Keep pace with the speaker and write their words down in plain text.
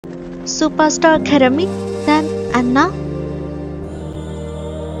Superstar Academy, then and now.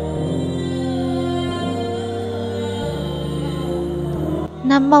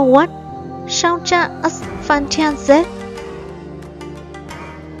 Number 1. Xiao Zhan as fiancé.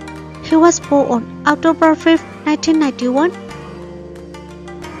 He was born on October 5, 1991.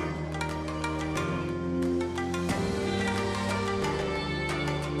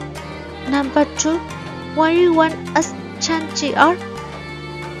 Number 2. Wang as Cheng.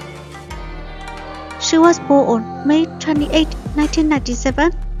 She was born on May 28,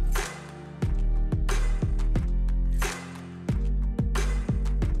 1997.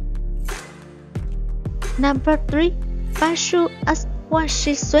 Number 3. Bashu as Wang.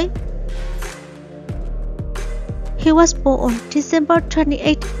 He was born on December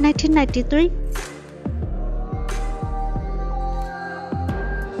 28, 1993.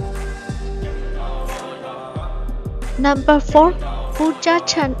 Number 4.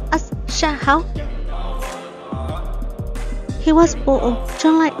 Xiao as Xiao. He was born on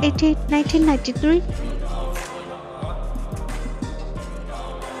July 18, 1993.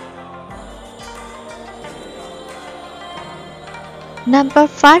 Number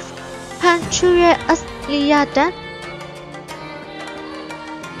 5. as Xiao Zhan.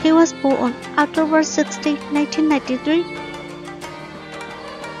 He was born on October 16, 1993.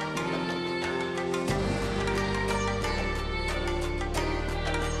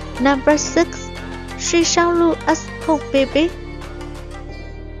 Number 6. Xiao as Baby.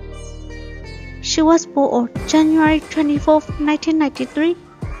 She was born on January 24, 1993.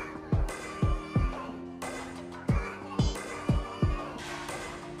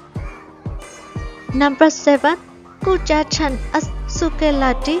 Number 7. Xiao as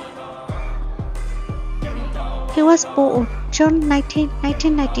Sukelati. He was born on June 19,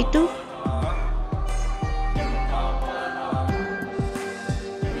 1992.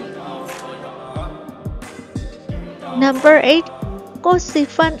 Number 8.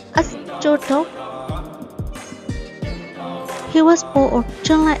 Sifan as Joto. He was born on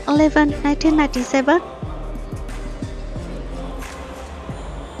July 11, 1997.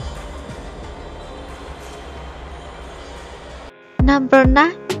 Number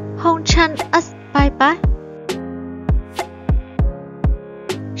 9. Chan as Bye.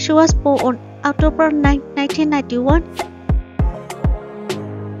 She was born on October 9, 1991.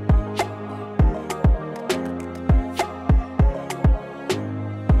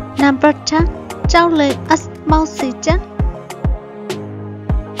 Number 10. Zhao as Mao Zedong.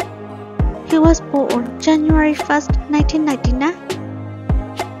 He was born on January 1, 1999.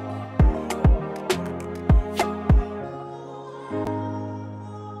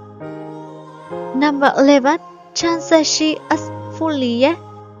 Number 11. Cheng as Fu Liye.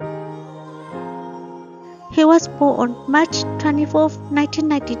 He was born on March 24,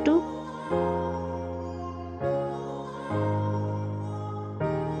 1992.